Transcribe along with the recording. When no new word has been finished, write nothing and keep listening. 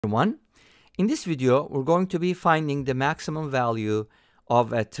Everyone, in this video we're going to be finding the maximum value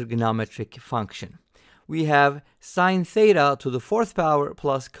of a trigonometric function. We have sine theta to the fourth power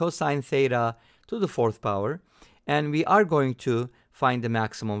plus cosine theta to the fourth power, and we are going to find the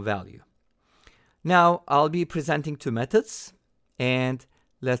maximum value. Now I'll be presenting two methods, and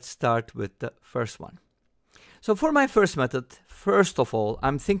let's start with the first one. So for my first method, first of all,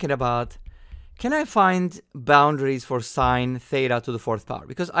 I'm thinking about, can I find boundaries for sine theta to the fourth power?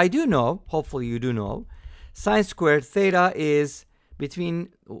 Because I do know, hopefully you do know, sine squared theta is between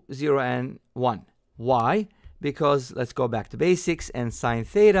 0 and 1. Why? Because let's go back to basics, and sine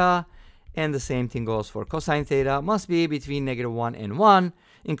theta, and the same thing goes for cosine theta, must be between -1 and 1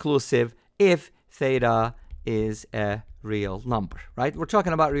 inclusive if theta is a real number, right? We're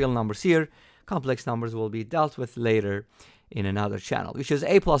talking about real numbers here. Complex numbers will be dealt with later in another channel, which is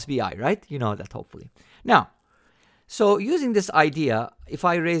aplusbi, right? You know that, hopefully. Now, so using this idea, if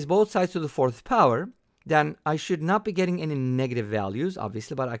I raise both sides to the fourth power, then I should not be getting any negative values,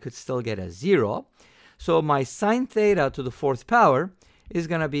 obviously, but I could still get a 0. So my sine theta to the fourth power is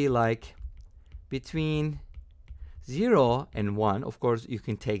going to be like between 0 and 1. Of course, you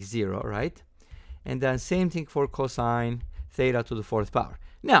can take 0, right? And then same thing for cosine theta to the fourth power.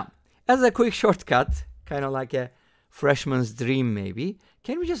 Now, as a quick shortcut, kind of like a freshman's dream maybe,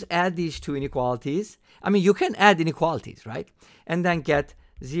 can we just add these two inequalities? I mean, you can add inequalities, right? And then get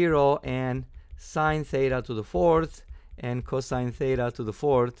 0 and sine theta to the fourth and cosine theta to the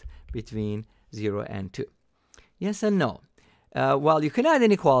fourth between 0 and 2. Yes and no. Well, you can add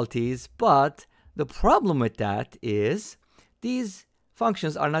inequalities, but the problem with that is these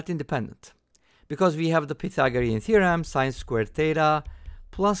functions are not independent, because we have the Pythagorean theorem, sine squared theta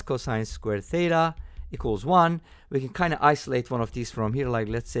plus cosine squared theta equals 1. We can kind of isolate one of these from here, like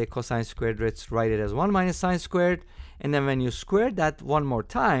let's say cosine squared, let's write it as 1 minus sine squared, and then when you square that one more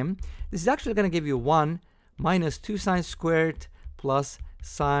time, this is actually going to give you 1 minus 2 sine squared plus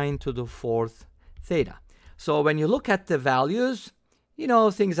sine to the fourth theta. So when you look at the values, you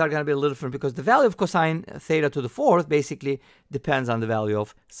know, things are going to be a little different, because the value of cosine theta to the fourth basically depends on the value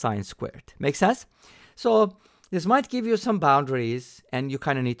of sine squared. Make sense? So this might give you some boundaries, and you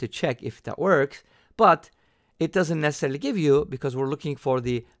kind of need to check if that works, but it doesn't necessarily give you, because we're looking for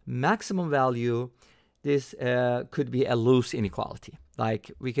the maximum value. This could be a loose inequality. Like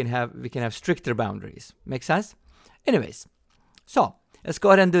we can have stricter boundaries. Make sense? Anyways, so let's go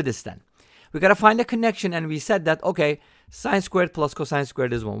ahead and do this then. We got to find a connection, and we said that, okay, sine squared plus cosine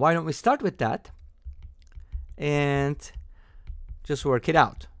squared is 1. Why don't we start with that and just work it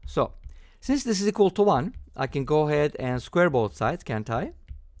out? So since this is equal to 1, I can go ahead and square both sides, can't I?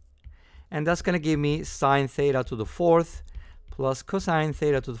 And that's going to give me sine theta to the fourth plus cosine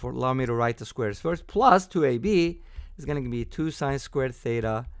theta to the fourth. Allow me to write the squares first. Plus 2ab is going to be 2 sine squared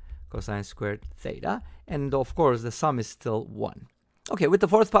theta cosine squared theta. And of course, the sum is still 1. Okay, with the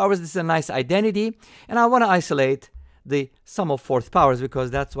fourth powers, this is a nice identity. And I want to isolate the sum of fourth powers,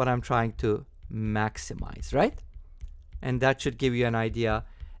 because that's what I'm trying to maximize, right? And that should give you an idea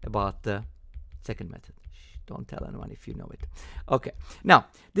about the second method. Don't tell anyone if you know it. Okay, now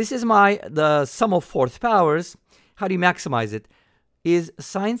this is the sum of fourth powers. How do you maximize it? Is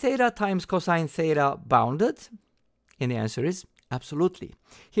sine theta times cosine theta bounded? And the answer is absolutely.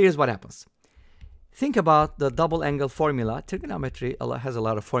 Here's what happens. Think about the double angle formula. Trigonometry has a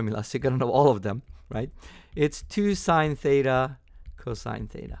lot of formulas, so you're going to know all of them, right? It's 2 sine theta cosine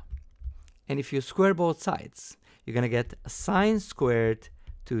theta. And if you square both sides, you're going to get sine squared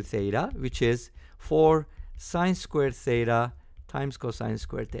 2 theta, which is 4 sine squared theta times cosine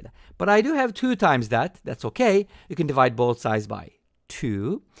squared theta. But I do have 2 times that. That's okay. You can divide both sides by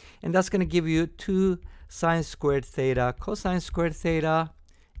 2. And that's going to give you 2 sine squared theta cosine squared theta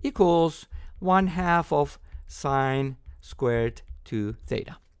equals 1/2 of sine squared 2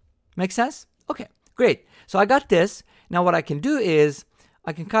 theta. Make sense? Okay, great. So I got this. Now what I can do is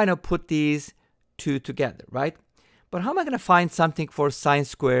I can kind of put these two together, right? But how am I going to find something for sine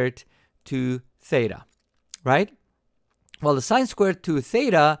squared 2 theta, right? Well, the sine squared 2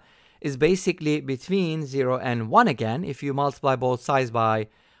 theta is basically between 0 and 1 again, if you multiply both sides by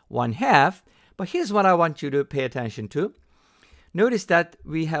 1/2. But here's what I want you to pay attention to. Notice that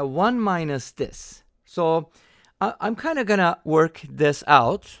we have 1 minus this. So I'm kind of going to work this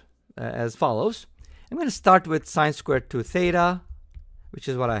out as follows. I'm going to start with sine squared 2 theta, which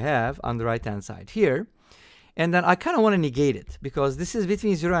is what I have on the right-hand side here. And then I kind of want to negate it, because this is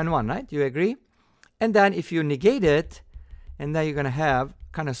between 0 and 1, right? Do you agree? And then if you negate it, and then you're going to have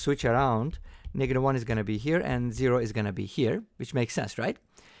kind of switch around. -1 is going to be here, and 0 is going to be here, which makes sense, right?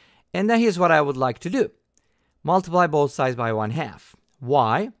 And then here's what I would like to do. Multiply both sides by 1/2.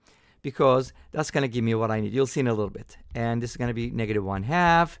 Why? Because that's going to give me what I need. You'll see in a little bit. And this is going to be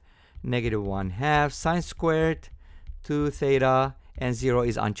 -1/2, -1/2 sine squared 2 theta, and 0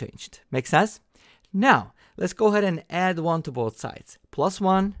 is unchanged. Make sense? Now, let's go ahead and add 1 to both sides.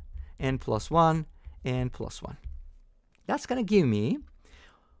 +1 and +1 and +1. That's going to give me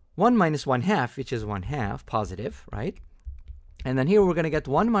 1 minus 1/2, which is 1/2, positive, right? And then here we're going to get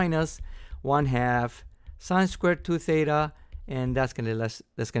 1 minus 1/2 sine squared 2 theta, and that's going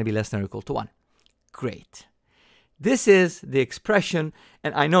to be less than or equal to 1. Great. This is the expression,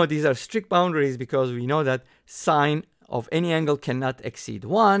 and I know these are strict boundaries because we know that sine of any angle cannot exceed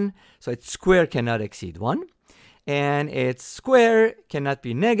 1, so its square cannot exceed 1, and its square cannot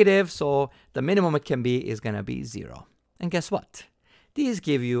be negative, so the minimum it can be is going to be 0. And guess what? These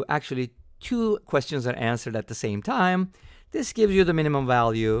give you actually 2 questions are answered at the same time. This gives you the minimum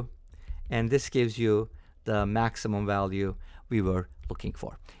value, and this gives you the maximum value we were looking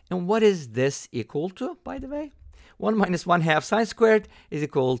for. And what is this equal to, by the way? 1 minus 1/2 sine squared is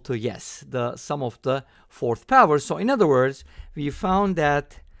equal to, yes, the sum of the 4th power. So in other words, we found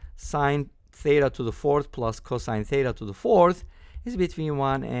that sine theta to the 4th plus cosine theta to the 4th is between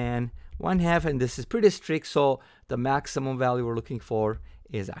 1 and 1/2, and this is pretty strict, so the maximum value we're looking for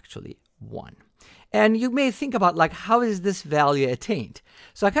is actually 1. And you may think about, like, how is this value attained?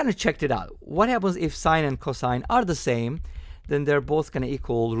 So I kind of checked it out. What happens if sine and cosine are the same? Then they're both going to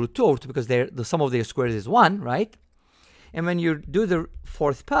equal √2 because the sum of their squares is 1, right? And when you do the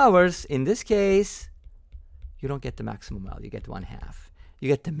 4th powers, in this case, you don't get the maximum value. You get 1/2. You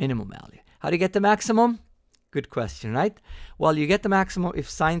get the minimum value. How do you get the maximum? Good question, right? Well, you get the maximum if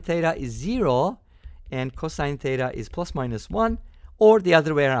sine theta is 0 and cosine theta is ±1, or the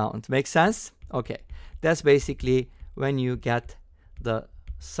other way around. Make sense? Okay, that's basically when you get the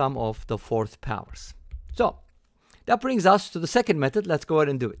sum of the 4th powers. So that brings us to the second method. Let's go ahead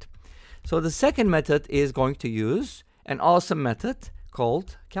and do it. So the second method is going to use an awesome method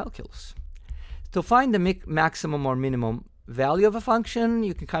called calculus. To find the maximum or minimum value of a function,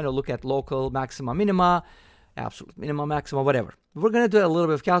 you can kind of look at local maxima, minima, absolute minima, maxima, whatever. We're going to do a little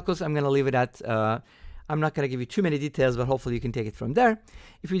bit of calculus. I'm going to leave it at, I'm not going to give you too many details, but hopefully you can take it from there.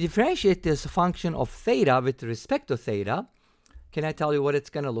 If you differentiate this function of theta with respect to theta, can I tell you what it's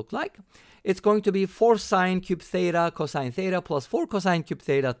going to look like? It's going to be 4 sine cubed theta cosine theta plus 4 cosine cubed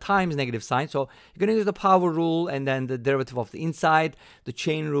theta times negative sine. So you're going to use the power rule and then the derivative of the inside, the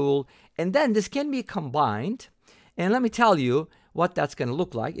chain rule, and then this can be combined. And let me tell you what that's going to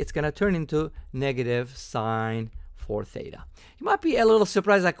look like. It's going to turn into negative sine 4 theta. You might be a little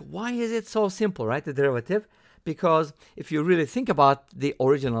surprised, like, why is it so simple, right, the derivative? Because if you really think about the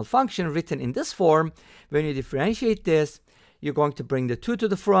original function written in this form, when you differentiate this, you're going to bring the 2 to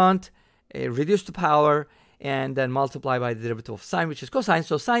the front, reduce the power, and then multiply by the derivative of sine, which is cosine.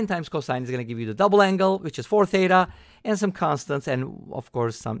 So sine times cosine is going to give you the double angle, which is 4 theta, and some constants, and of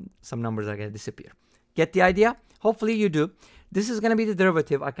course some numbers are going to disappear. Get the idea? Hopefully you do. This is going to be the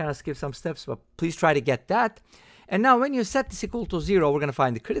derivative. I kind of skipped some steps, but please try to get that. And now when you set this equal to 0, we're going to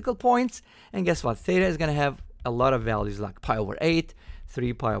find the critical points, and guess what? Theta is going to have a lot of values like pi over 8,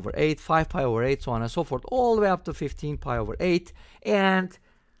 3 pi over 8, 5 pi over 8, so on and so forth, all the way up to 15 pi over 8. And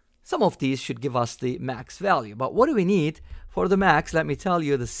some of these should give us the max value. But what do we need for the max? Let me tell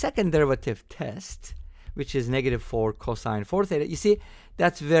you the second derivative test, which is -4 cosine 4 theta. You see,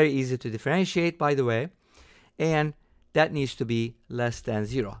 that's very easy to differentiate, by the way. And that needs to be less than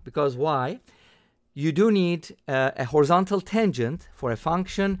 0. Because why? You do need a horizontal tangent for a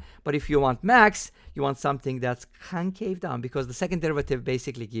function, but if you want max, you want something that's concave down, because the second derivative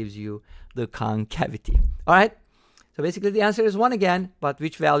basically gives you the concavity. All right? So basically the answer is 1 again, but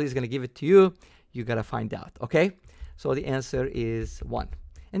which value is going to give it to you? You got to find out, okay? So the answer is 1.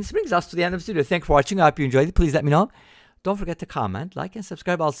 And this brings us to the end of the video. Thanks for watching. I hope you enjoyed it. Please let me know. Don't forget to comment, like, and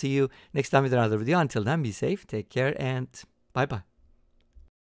subscribe. I'll see you next time with another video. Until then, be safe, take care, and bye-bye.